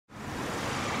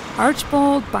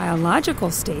Archbold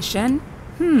Biological Station?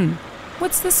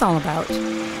 What's this all about?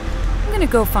 I'm gonna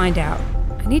go find out.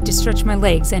 I need to stretch my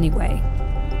legs anyway.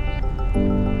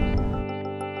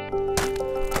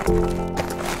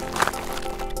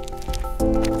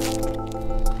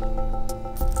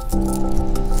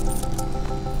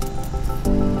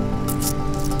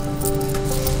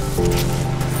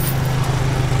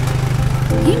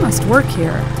 He must work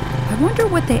here. I wonder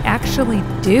what they actually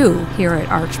do here at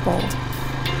Archbold.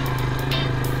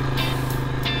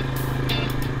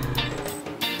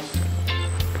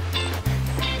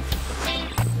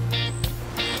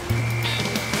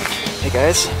 Hey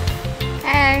guys.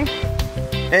 Hey.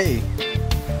 Hey.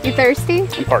 You thirsty?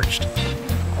 I'm parched.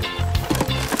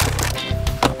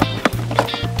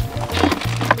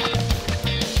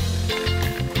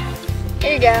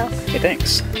 Here you go. Hey,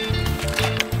 thanks.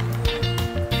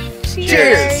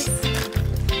 Cheers.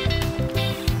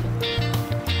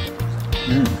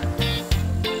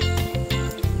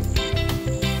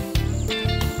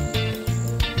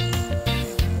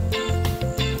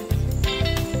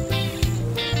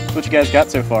 What you guys got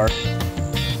so far?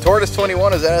 Tortoise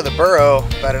 21 is out of the burrow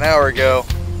about an hour ago.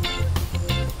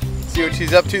 See what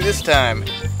she's up to this time.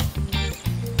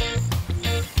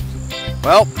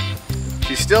 Well,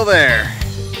 she's still there.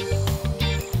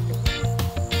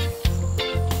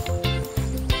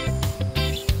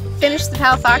 Finished the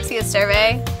Palafoxia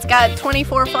survey. It's got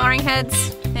 24 flowering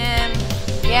heads and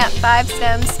yeah, 5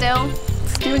 stems still.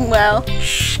 It's doing well.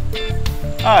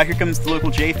 Ah, here comes the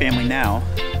local Jay family now.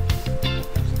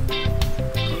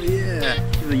 Oh yeah,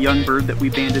 The young bird that we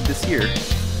banded this year.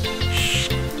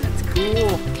 that's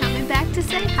cool. Coming back to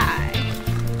say hi.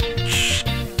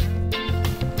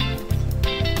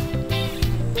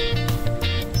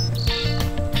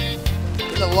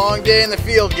 It's been a long day in the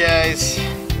field, guys.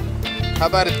 How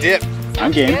about a dip?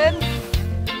 I'm game. Good?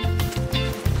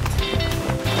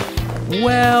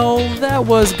 Well, that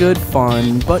was good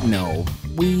fun, but no,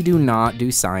 we do not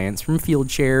do science from field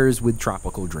chairs with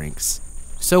tropical drinks.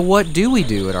 So what do we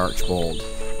do at Archbold?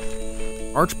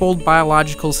 Archbold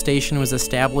Biological Station was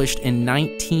established in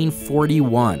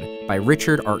 1941 by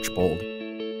Richard Archbold.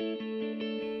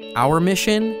 Our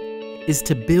mission is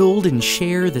to build and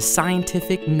share the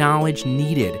scientific knowledge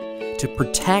needed to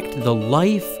protect the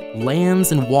life,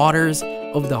 lands, and waters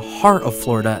of the heart of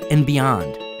Florida and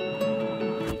beyond.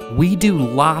 We do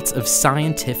lots of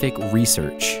scientific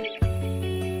research.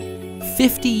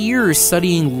 50 years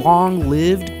studying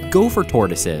long-lived gopher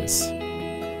tortoises.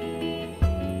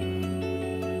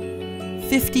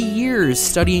 50 years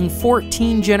studying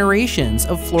 14 generations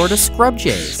of Florida scrub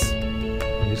jays.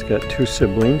 He's got 2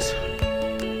 siblings.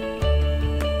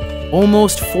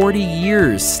 Almost 40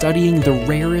 years studying the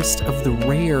rarest of the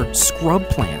rare scrub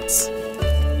plants.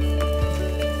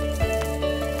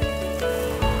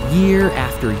 Year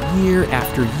after year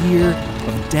after year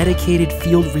of dedicated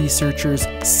field researchers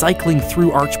cycling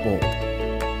through Archbold.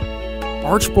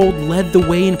 Archbold led the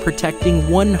way in protecting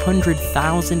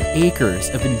 100,000 acres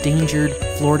of endangered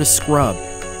Florida scrub.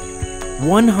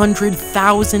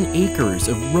 100,000 acres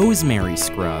of rosemary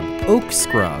scrub, oak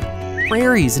scrub,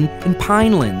 prairies and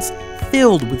pinelands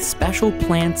filled with special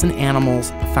plants and animals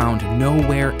found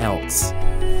nowhere else.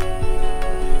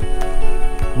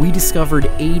 We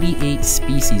discovered 88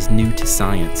 species new to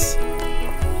science,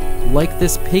 like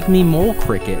this pygmy mole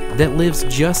cricket that lives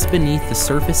just beneath the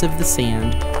surface of the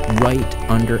sand right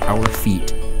under our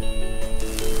feet.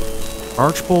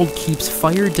 Archbold keeps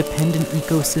fire-dependent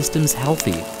ecosystems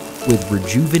healthy with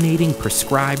rejuvenating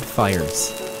prescribed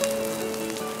fires.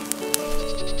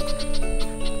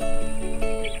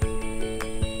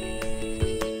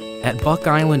 At Buck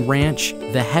Island Ranch,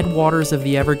 the headwaters of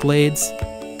the Everglades,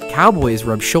 cowboys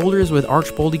rub shoulders with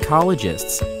Archbold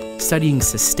ecologists, studying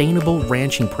sustainable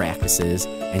ranching practices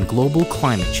and global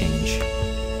climate change.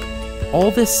 All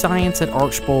this science at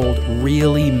Archbold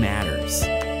really matters.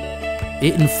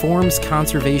 It informs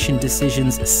conservation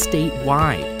decisions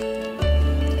statewide.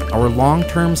 Our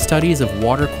long-term studies of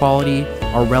water quality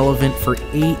are relevant for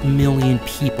 8 million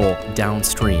people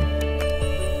downstream.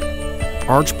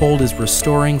 Archbold is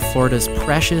restoring Florida's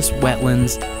precious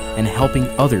wetlands and helping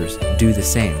others do the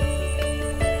same.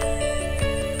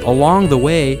 Along the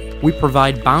way, we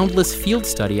provide boundless field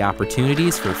study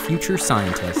opportunities for future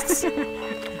scientists,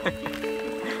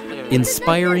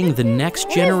 inspiring the next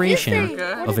generation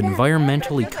of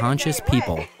environmentally conscious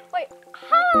people.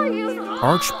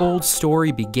 Archbold's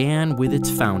story began with its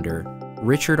founder,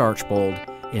 Richard Archbold,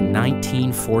 in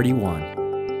 1941.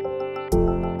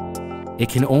 It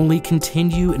can only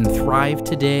continue and thrive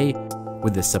today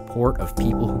with the support of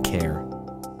people who care,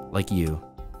 like you.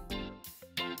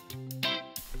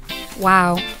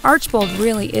 Wow, Archbold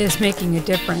really is making a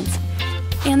difference.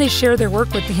 And they share their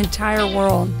work with the entire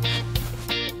world.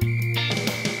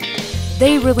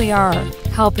 They really are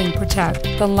helping protect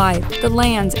the life, the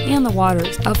lands, and the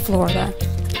waters of Florida.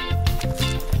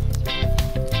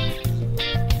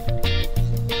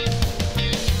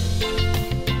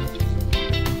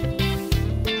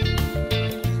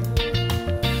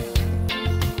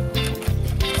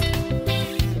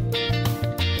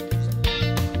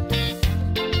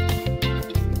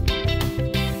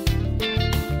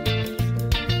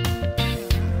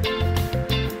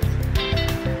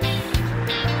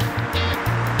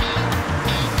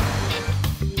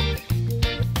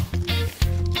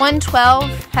 #112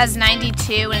 has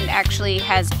 92 and it actually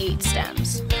has 8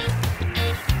 stems.